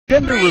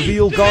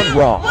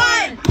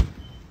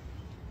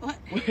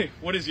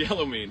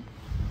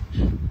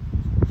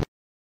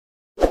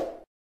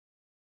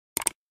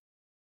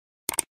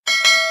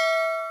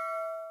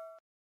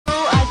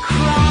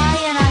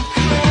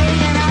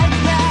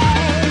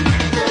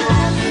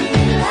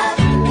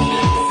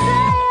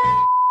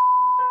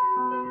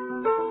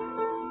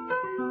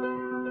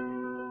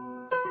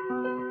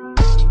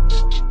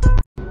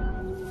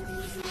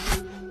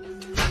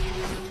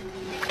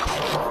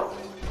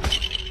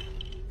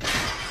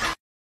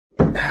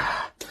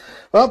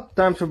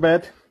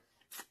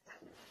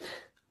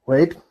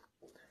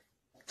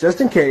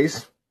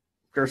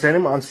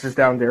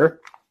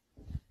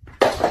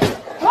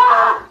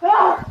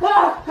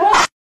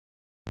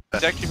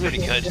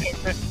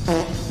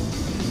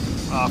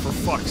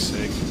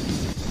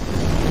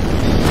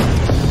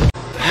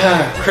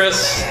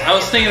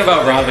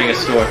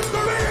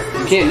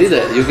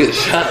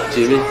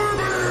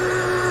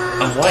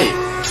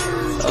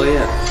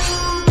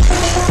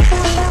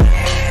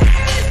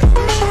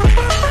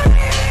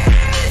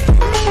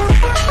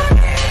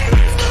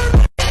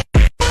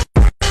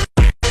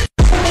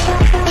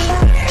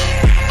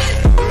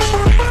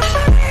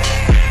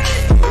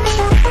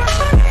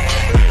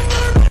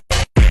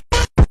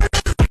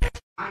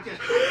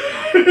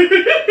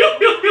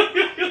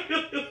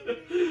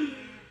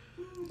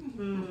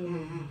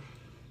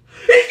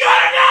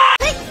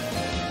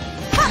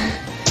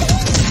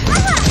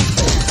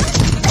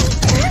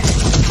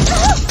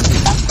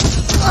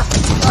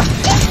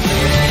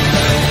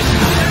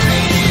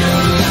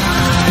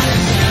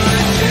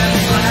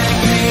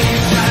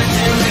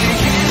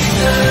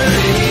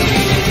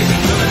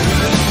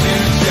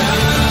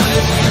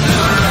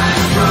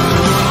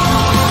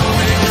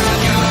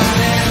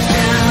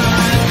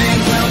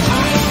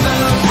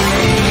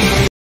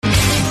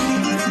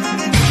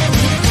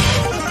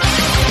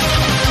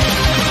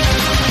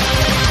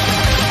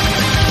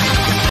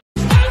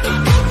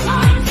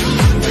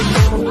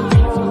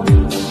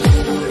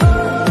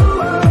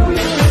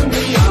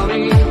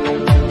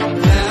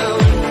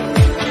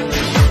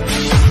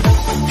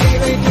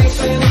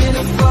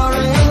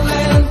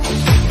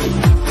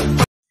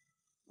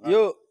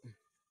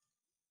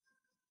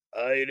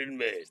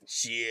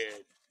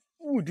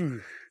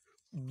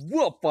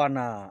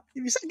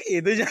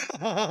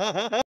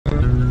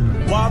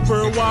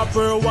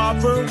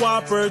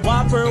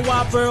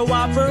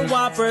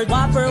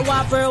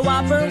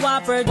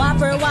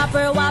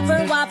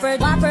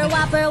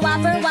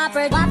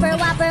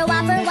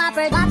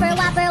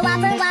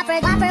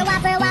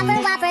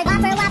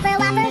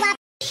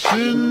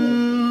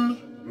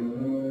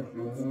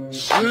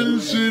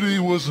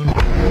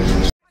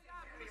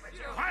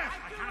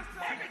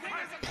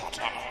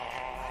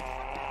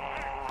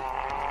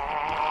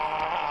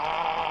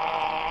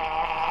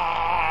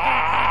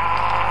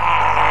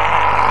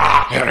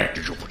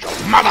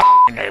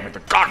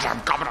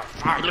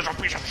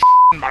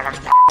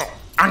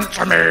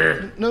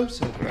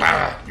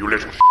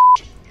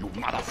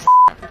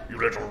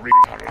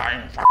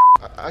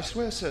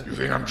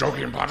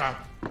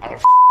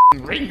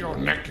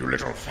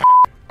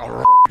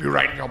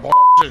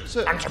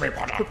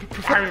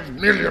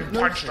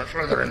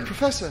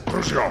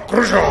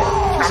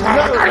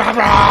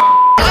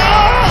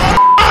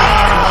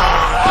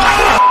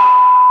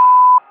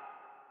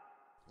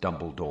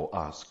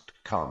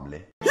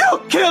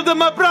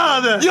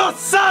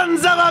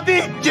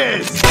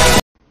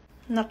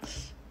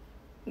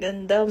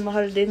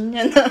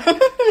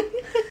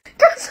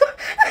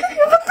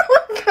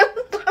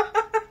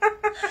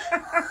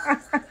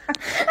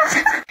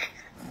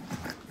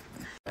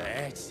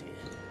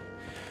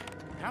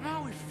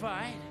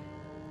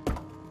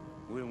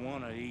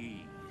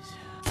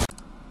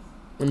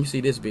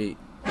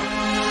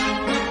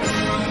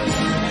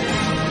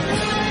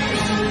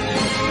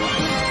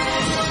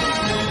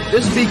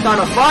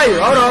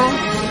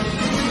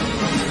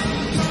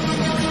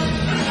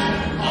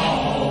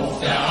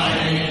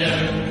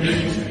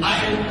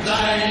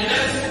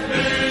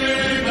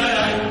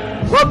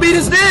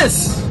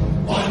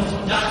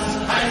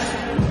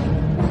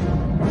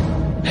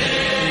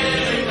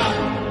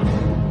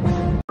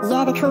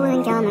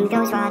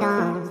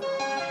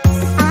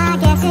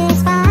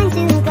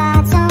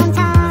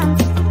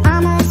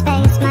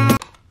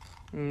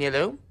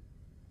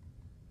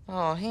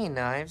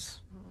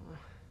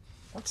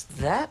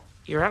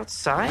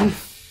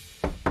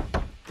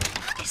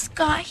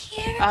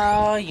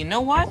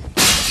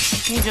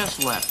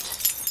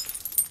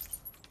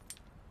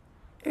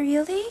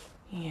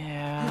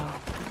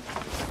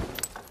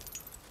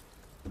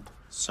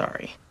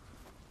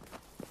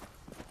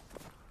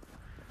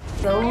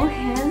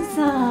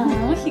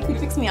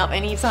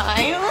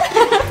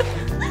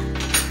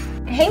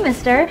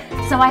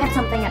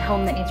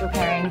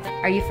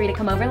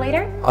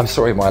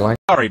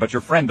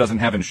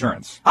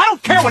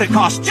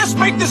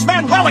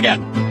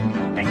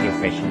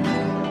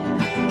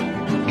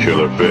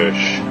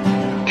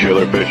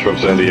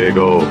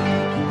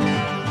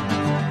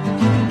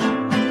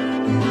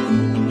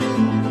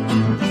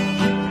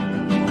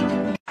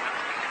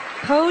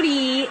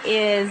Cody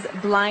is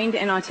blind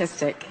and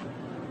autistic.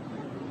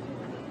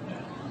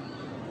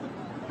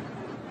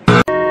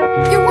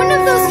 You're one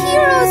of those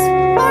heroes,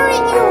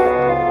 aren't you?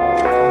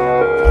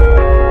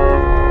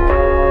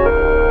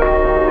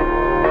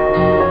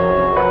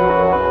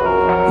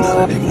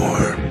 Not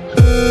anymore.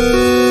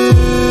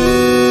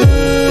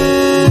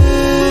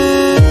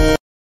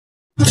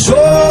 So,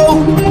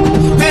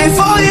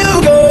 before you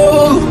go,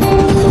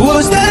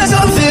 was there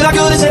something I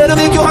could have said to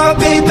make your heart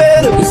beat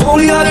better? If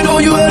only I'd have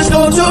known you had a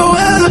storm to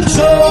weather.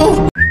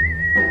 So,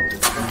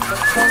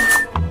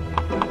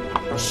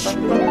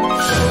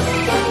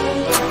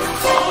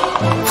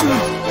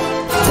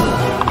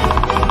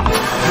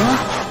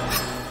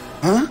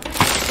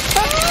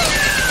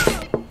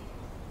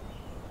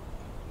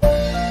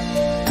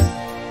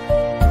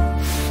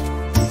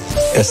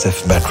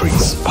 SF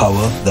batteries, power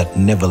that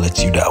never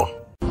lets you down.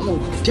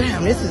 Oh,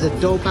 damn, this is a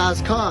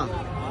dope-ass car.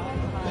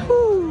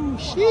 Woo,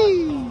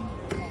 shee.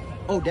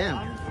 Oh,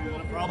 damn.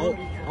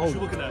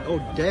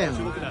 Oh, damn.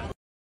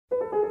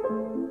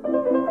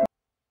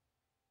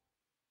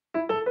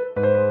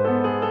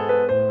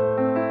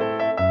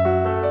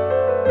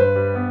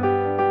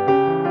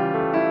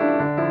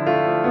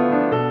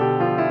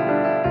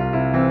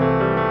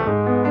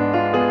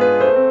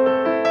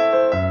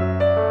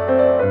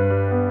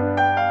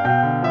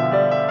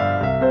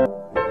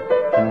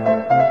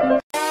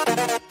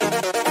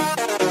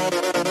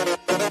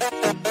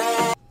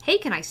 Hey,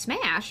 can I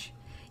smash?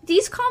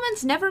 These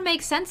comments never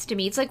make sense to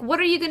me. It's like, what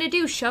are you gonna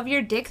do? Shove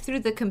your dick through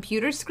the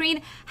computer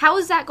screen? How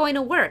is that going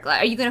to work?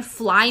 Like, are you gonna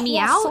fly me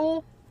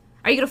out?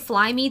 Are you gonna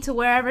fly me to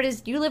wherever it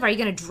is you live? Are you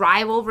gonna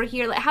drive over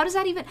here? Like, how does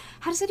that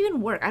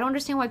even work? I don't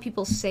understand why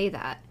people say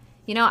that.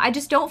 You know, I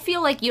just don't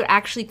feel like you're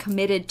actually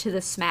committed to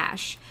the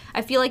smash.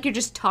 I feel like you're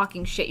just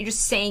talking shit. You're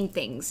just saying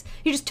things.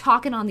 You're just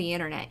talking on the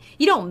internet.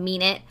 You don't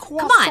mean it. Come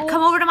on,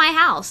 come over to my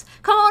house.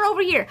 Come on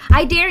over here.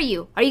 I dare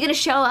you. Are you gonna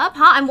show up?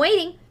 Huh? I'm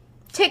waiting.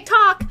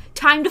 TikTok,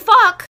 time to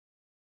fuck.